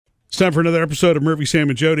time for another episode of Murphy, Sam,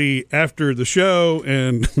 and Jody after the show.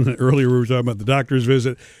 And earlier we were talking about the doctor's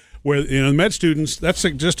visit, where med students, that's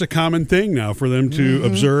just a common thing now for them to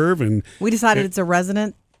observe. And we decided it's a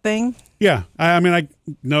resident thing. Yeah,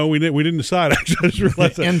 we didn't decide. I just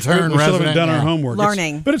realized that intern we still haven't resident, done our homework.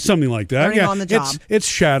 Learning, but it's something like that. Learning on the job. It's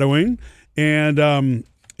shadowing, and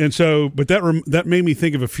so, but that made me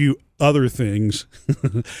think of a few other things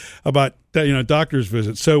about that, doctor's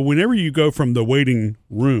visits. So whenever you go from the waiting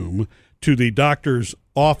room to the doctor's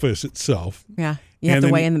office itself, you have to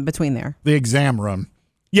wait in between there. The exam room.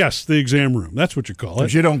 Yes, the exam room. That's what you call it.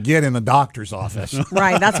 Because you don't get in the doctor's office.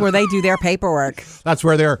 Right, that's where they do their paperwork. That's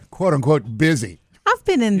where they're, quote unquote, busy. I've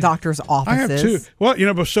been in doctor's offices. I have too.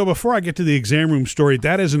 Well, so before I get to the exam room story,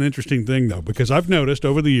 that is an interesting thing, though, because I've noticed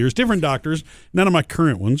over the years, different doctors, none of my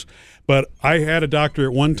current ones, but I had a doctor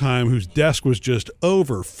at one time whose desk was just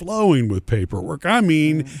overflowing with paperwork. I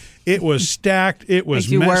mean, it was stacked. It was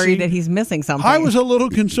messy. Makes you worried that he's missing something. I was a little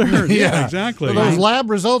concerned. Yeah, exactly. So those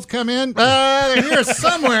lab results come in? They're here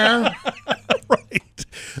somewhere. Right.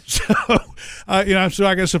 So, so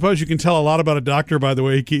I suppose you can tell a lot about a doctor by the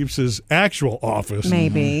way he keeps his actual office.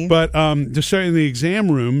 Maybe. But just say in the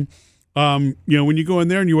exam room, when you go in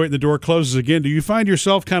there and you wait and the door closes again, do you find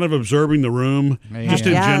yourself kind of observing the room, just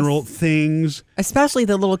in general things? Especially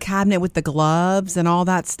the little cabinet with the gloves and all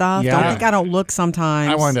that stuff. Yeah. Don't think I don't look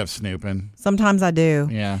sometimes. I wind up snooping. Sometimes I do.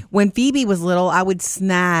 Yeah. When Phoebe was little, I would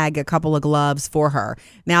snag a couple of gloves for her.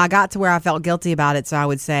 Now, I got to where I felt guilty about it, so I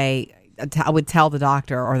would say... I would tell the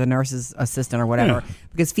doctor or the nurse's assistant or whatever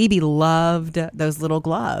because Phoebe loved those little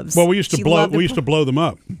gloves. Well, we used to blow them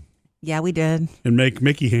up. Yeah, we did. And make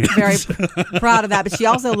Mickey hands. Very proud of that. But she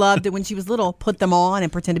also loved it when she was little, put them on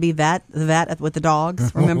and pretend to be the vet with the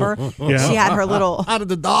dogs. Remember? Yeah. She had her little. How did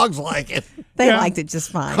the dogs like it? They liked it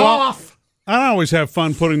just fine. Cough. I always have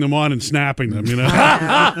fun putting them on and snapping them,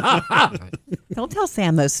 Don't tell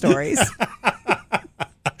Sam those stories.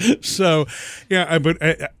 So, but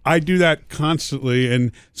I do that constantly,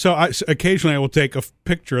 and so occasionally I will take a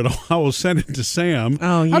picture and I will send it to Sam.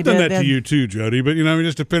 Oh, I've done that to you too, Jody. But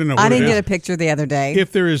just depending on what I didn't it is. get a picture the other day.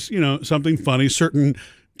 If there is, something funny, certain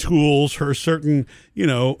tools or certain,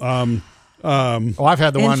 I've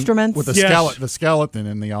had the instruments. one with the skeleton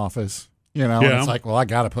in the office. And it's like, well, I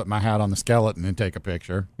got to put my hat on the skeleton and take a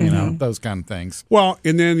picture, those kind of things. Well,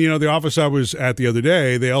 and then, the office I was at the other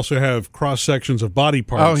day, they also have cross sections of body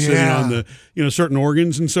parts sitting on the, certain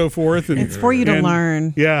organs and so forth. And it's for you to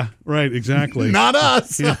learn. Yeah, right, exactly. Not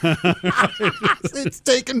us. It's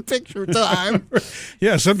taking picture time.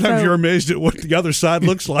 Yeah, sometimes you're amazed at what the other side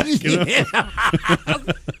looks like,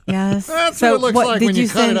 Yes. That's what it looks like when you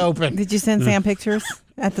cut it open. Did you send Sam pictures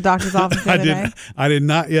at the doctor's office the other day? I did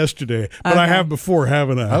not yesterday, but I have before,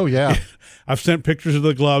 haven't I? Oh, yeah. I've sent pictures of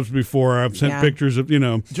the gloves before. I've sent pictures of,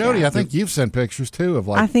 Jody, I think you've sent pictures, too, of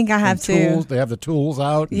I think I have, tools. too. They have the tools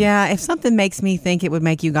out. Yeah, if something makes me think it would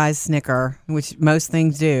make you guys snicker, which most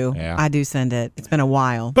things do, I do send it. It's been a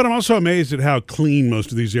while. But I'm also amazed at how clean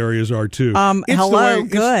most of these areas are, too.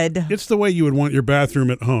 Good. It's the way you would want your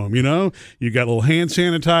bathroom at home, You got a little hand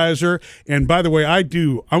sanitizer. And by the way, I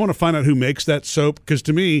want to find out who makes that soap, because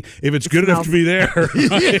to me, if it's good enough to be there,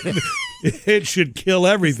 right, it should kill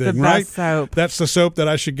everything, it's the right? best soap. That's the soap that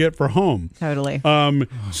I should get for home. Totally. But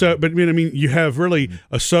you have really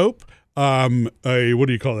a soap, what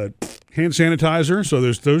do you call that? Hand sanitizer. So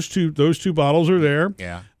there's those two bottles are there.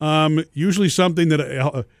 Yeah. Usually something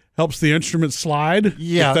that helps the instrument slide.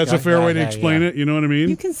 Yeah. If that's a fair way to explain it. You know what I mean?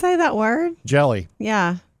 You can say that word. Jelly.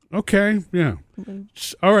 Yeah. Okay. Yeah.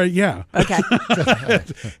 All right. Yeah. Okay.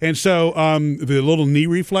 And so the little knee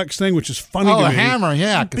reflex thing, which is funny to me. Oh, a hammer.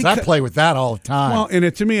 Yeah. Because I play with that all the time. Well,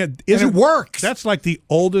 and to me, it works. That's like the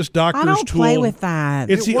oldest doctor's tool. I don't play with that.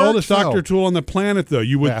 It's the oldest doctor tool on the planet, though.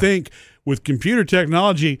 You would think with computer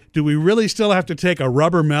technology, do we really still have to take a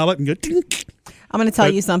rubber mallet and go tink? I'm going to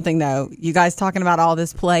tell you something, though. You guys talking about all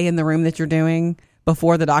this play in the room that you're doing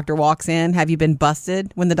before the doctor walks in. Have you been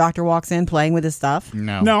busted when the doctor walks in playing with his stuff?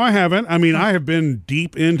 No, I haven't. I mean, I have been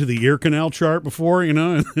deep into the ear canal chart before, in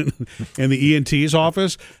the ENT's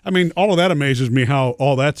office. I mean, all of that amazes me how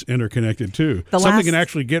all that's interconnected, too. Something can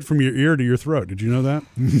actually get from your ear to your throat. Did you know that?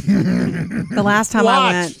 The last time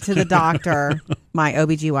I went to the doctor, my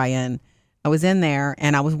OBGYN, I was in there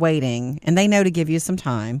and I was waiting, and they know to give you some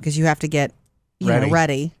time because you have to get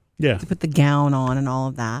ready. Yeah. To put the gown on and all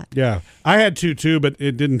of that. Yeah. I had to, too, but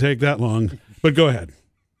it didn't take that long. But go ahead.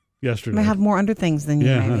 Yesterday. I have more under things than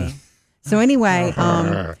you, maybe. So anyway,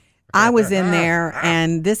 I was in there,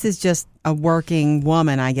 and this is just a working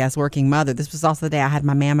woman, I guess, working mother. This was also the day I had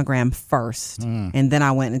my mammogram first, and then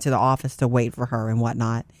I went into the office to wait for her and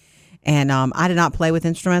whatnot. And I did not play with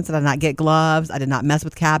instruments. I did not get gloves. I did not mess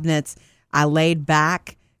with cabinets. I laid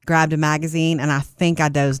back, grabbed a magazine, and I think I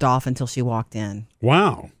dozed off until she walked in.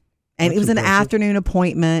 Wow. And That's it was an impressive. afternoon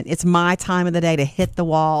appointment. It's my time of the day to hit the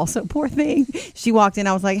wall. So poor thing. She walked in.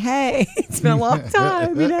 I was like, hey, it's been a long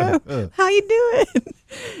time, How you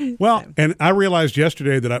doing? Well, and I realized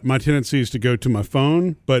yesterday that my tendency is to go to my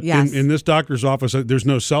phone, but Yes. in this doctor's office, there's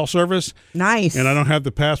no cell service. Nice. And I don't have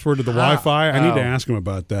the password to the Wi-Fi. I need to ask him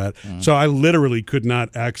about that. So I literally could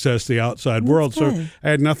not access the outside world. So good. I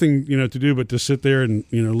had nothing, to do but to sit there and,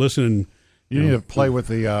 listen and You need to play with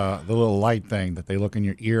the little light thing that they look in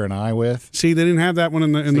your ear and eye with. see. They didn't have that one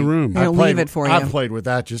in the room. They don't leave it for you. I played with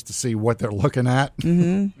that just to see what they're looking at.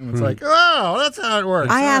 Mm-hmm. And it's like, oh, that's how it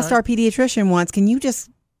works. I asked our pediatrician once, can you just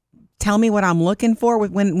tell me what I'm looking for?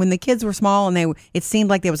 When the kids were small and it seemed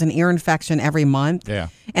like there was an ear infection every month. Yeah.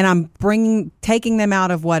 And I'm taking them out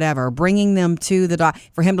of whatever, bringing them to the doc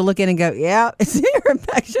for him to look in and go, yeah, it's an ear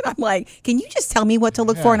infection. I'm like, can you just tell me what to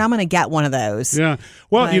look for? And I'm going to get one of those. Yeah.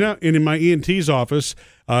 Well, Like- and in my ENT's office,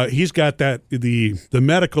 he's got the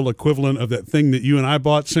medical equivalent of that thing that you and I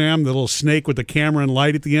bought, Sam, the little snake with the camera and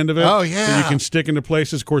light at the end of it. Oh, yeah. That you can stick into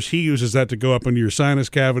places. Of course, he uses that to go up into your sinus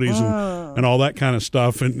cavities and all that kind of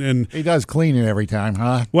stuff. And He does clean it every time,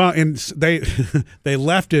 huh? well, and they they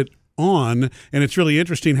left it on, and it's really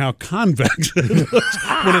interesting how convex it looks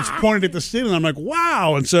when it's pointed at the ceiling. I'm like,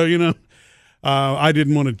 wow. And so, I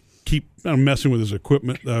didn't want to keep messing with his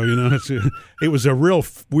equipment, though. It was a real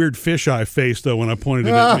weird fisheye face, though, when I pointed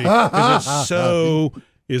it at me. 'Cause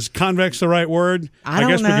is convex the right word? I don't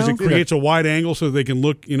guess because know. it creates a wide angle so they can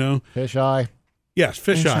look, Fish eye. Yes,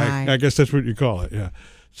 fisheye. Fisheye. I guess that's what you call it, yeah.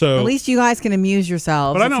 So At least you guys can amuse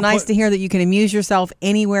yourselves. But I It's don't nice put- to hear that you can amuse yourself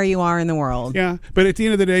anywhere you are in the world. yeah, but at the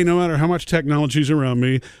end of the day, no matter how much technology's around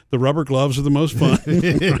me, the rubber gloves are the most fun.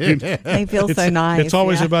 They feel so nice. It's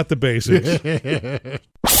always yeah. about the basics.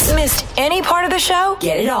 Missed any part of the show?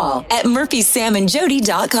 Get it all at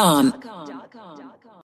murphysamandjody.com.